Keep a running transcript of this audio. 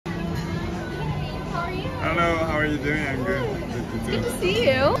Hello, how are you doing? I'm good. Good to see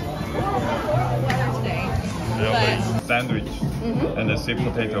you. Sandwich and a sweet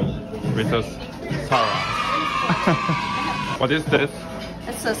potato with a Sarah. What is this?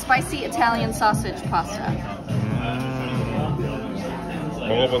 It's a spicy Italian sausage pasta.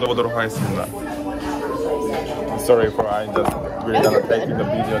 먹어보도록 하겠습니다. Sorry for I just really gonna taking the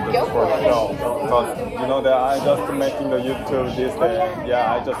video just for show. Because you know that I just making the YouTube this day.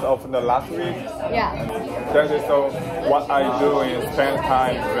 Yeah, I just opened the last week. Yeah. That is so what I do is spend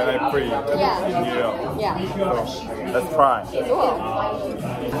time when I free in New York. Yeah. So let's try. Cool.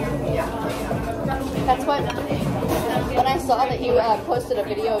 That's what. When I saw that you posted a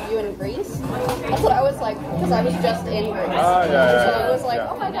video of you in Greece, that's what I was like, because I was just in Greece. So it was like,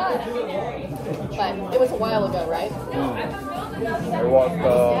 oh my god. But it was a while ago, right? It was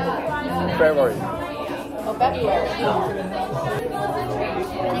February. Oh, February.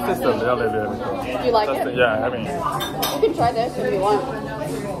 This is really really good. You like it? Yeah, I mean. You can try this if you want.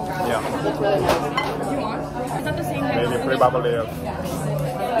 Yeah. It's really nice. Maybe probably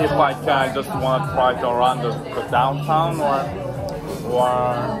if I can, just want to try to around the downtown or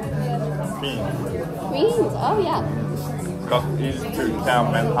Queens. Queens? Oh yeah. Because it's to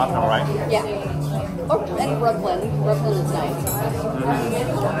count Manhattan, right? Yeah. And Brooklyn. Brooklyn is nice.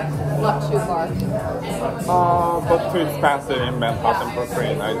 Not too far. But too expensive in Manhattan,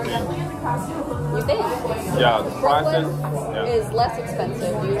 Brooklyn, I think. You think? Yeah, the prices is less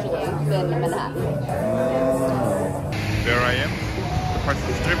expensive usually than Manhattan. There I am. The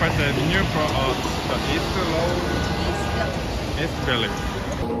street by the new for the East Village.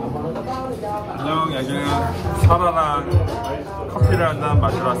 안녕, 여기는 사라랑 커피를 한잔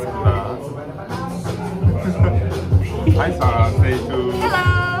마시러 왔습니다. Hi Sarah, say to. Hello.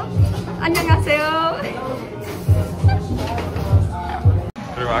 안녕하세요.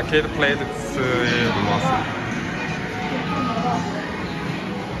 그리고 아케이드 플레이스에 놀러 왔습니다.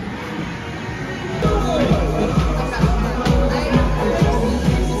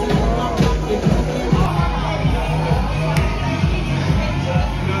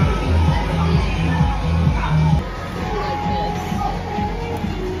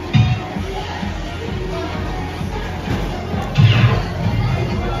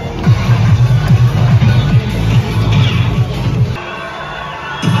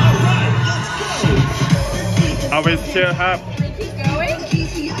 We still have. We keep going?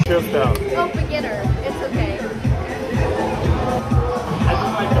 Still down. Oh, beginner. It's okay. I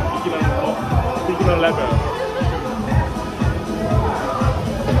just like the beginner level.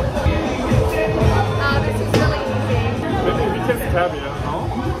 Oh, this is really easy. Maybe we can start here, no?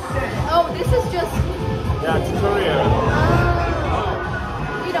 Oh, this is just. Yeah, tutorial.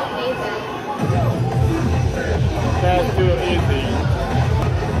 You don't need that. That's too easy.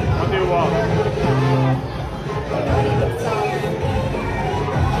 What do you want?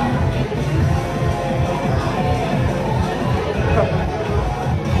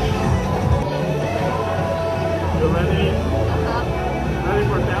 You ready? Ready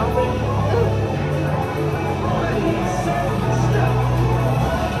for dancing?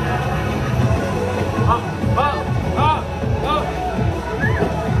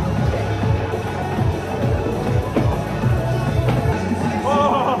 Oh,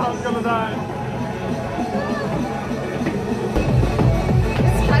 I'm gonna die.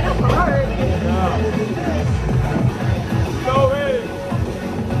 It's kind of hard. Yeah. Go away.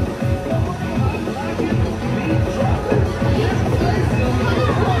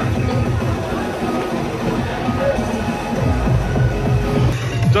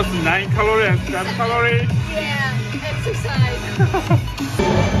 Just 9 calories and 7 calories. Yeah, exercise.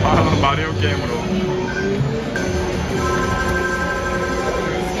 마리오 게임으로.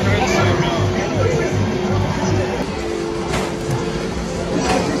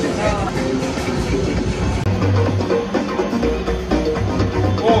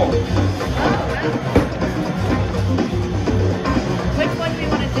 Which one do you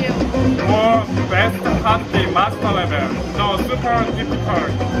want to do? More best hunting master level. No, super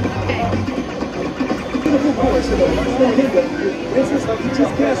difficult. Okay. Princess of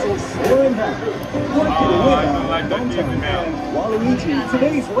Peach's Castle, score in half. I don't like that easy meal. Waluigi,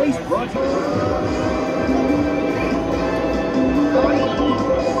 today's race brought to you.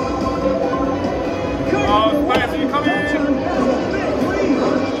 Oh, spicy coming!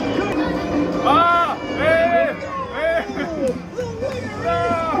 Ah! Hey! Hey!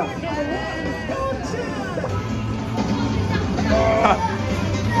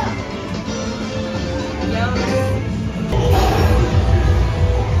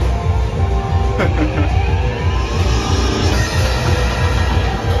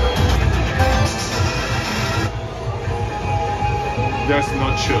 there's no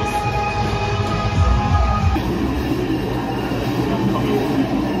choose.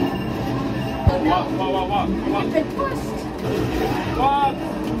 What? I've been pushed. What?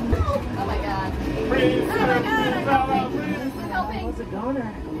 Oh my god. Please, Oh my god, I'm helping. I'm helping. What's a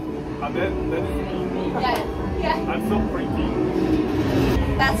donor? That is me. Yeah. I'm so pretty.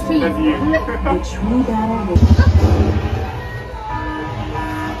 That's me. That's you. The true battle will...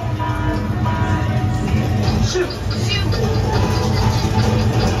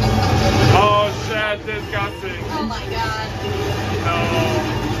 Oh shit, disgusting. Oh my god. No.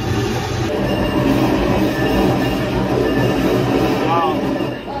 Wow.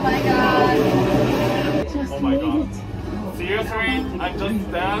 Oh my god. Just Oh my made god. it. Seriously? I'm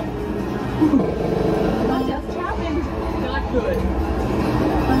just dead? What just happened? Not good.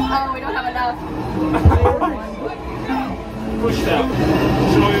 Oh, we don't have enough. Push them.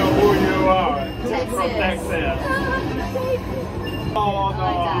 Show you who you are. Texas. From Texas. Oh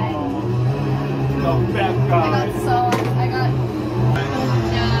I died. no. The bad guy. I got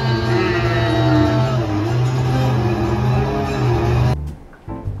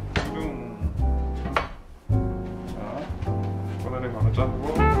자, 바나나 바로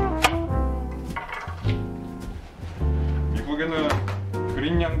자르고. 미국에는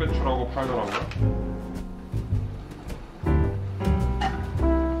그린 양배추라고 팔더라고요.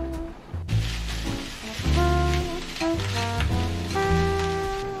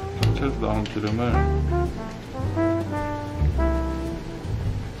 채에서 나온 기름을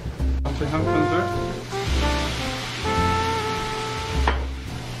상추 한 큰술,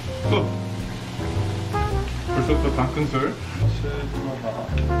 또 굴소스 반 큰술,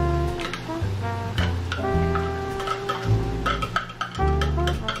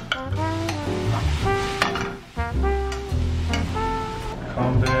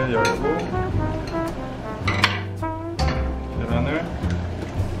 가운데 열고 계란을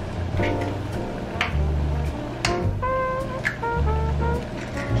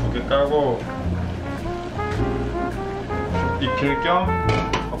두 개 까고 익힐 겸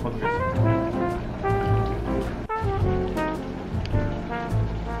덮어두겠습니다.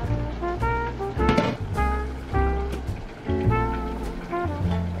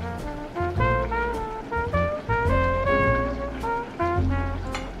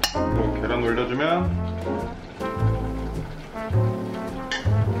 또 계란 올려주면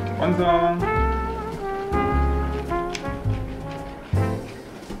완성!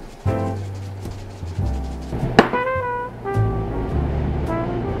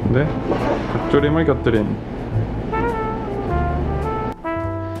 네, 겉조림을 곁들인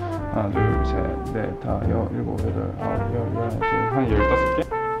하나, 둘, 셋, 넷, 다, 일곱, 여덟, 아홉, 열, 한 15개?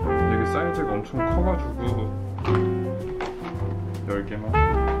 이게 사이즈가 엄청 커가지고 10개만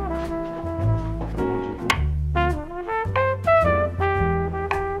넣어가지고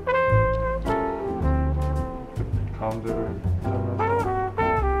가운데를 잘라서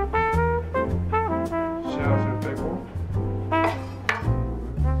씨앗을 빼고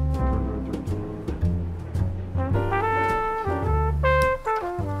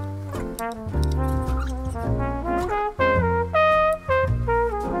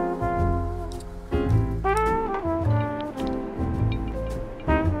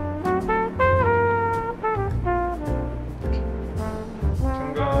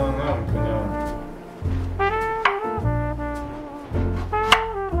생강은 그냥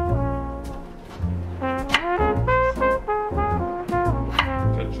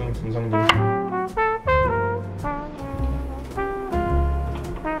대충 듬성듬성.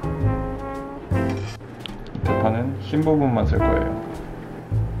 대파는 흰 부분만 쓸 거예요.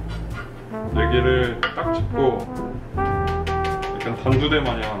 여기를 딱 짚고 약간 단두대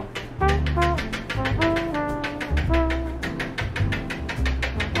마냥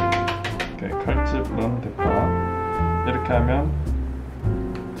이렇게 칼집 넣은 대파 이렇게 하면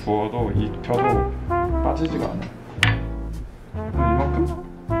구워도 익혀도 빠지지가 않아.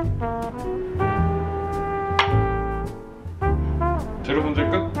 이만큼? 재료 손질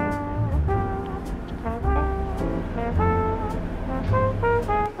끝!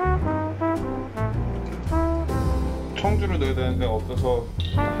 청주를 넣어야 되는데 없어서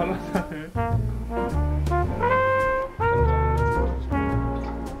한라산을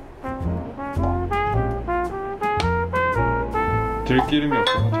들기름이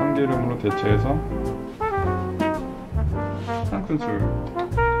없어서 참기름으로 대체해서 한 큰술,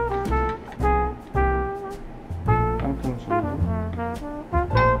 한 큰술,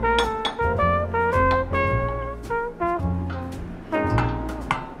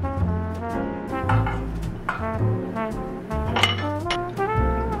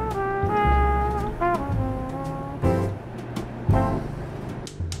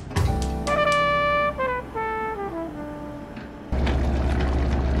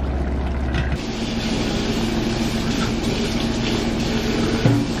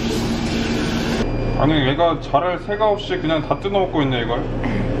 아니 얘가 잘할 새가 없이 그냥 다 뜯어먹고 있네 이걸.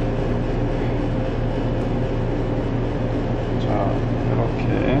 자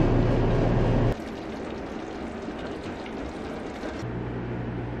이렇게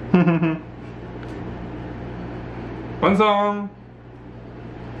완성!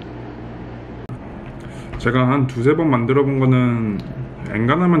 제가 한 두세 번 만들어 본 거는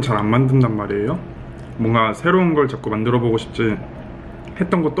엔간하면 잘 안 만든단 말이에요. 뭔가 새로운 걸 자꾸 만들어 보고 싶지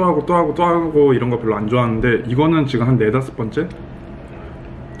했던 거 또 하고 또 하고 또 하고 이런 거 별로 안 좋아하는데 이거는 지금 한 4-5번째?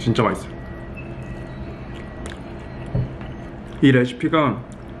 진짜 맛있어요. 이 레시피가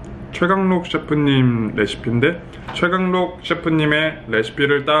최강록 셰프님 레시피인데 최강록 셰프님의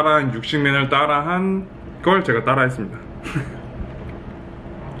레시피를 따라한 육식면을 따라한 걸 제가 따라했습니다.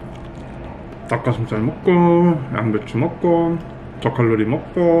 닭가슴살 먹고 양배추 먹고 저칼로리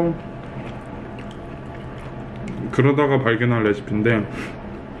먹고 그러다가 발견한 레시피인데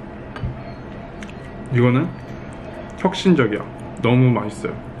이거는 혁신적이야. 너무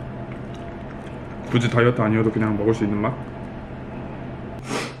맛있어요. 굳이 다이어트 아니어도 그냥 먹을 수 있는 맛?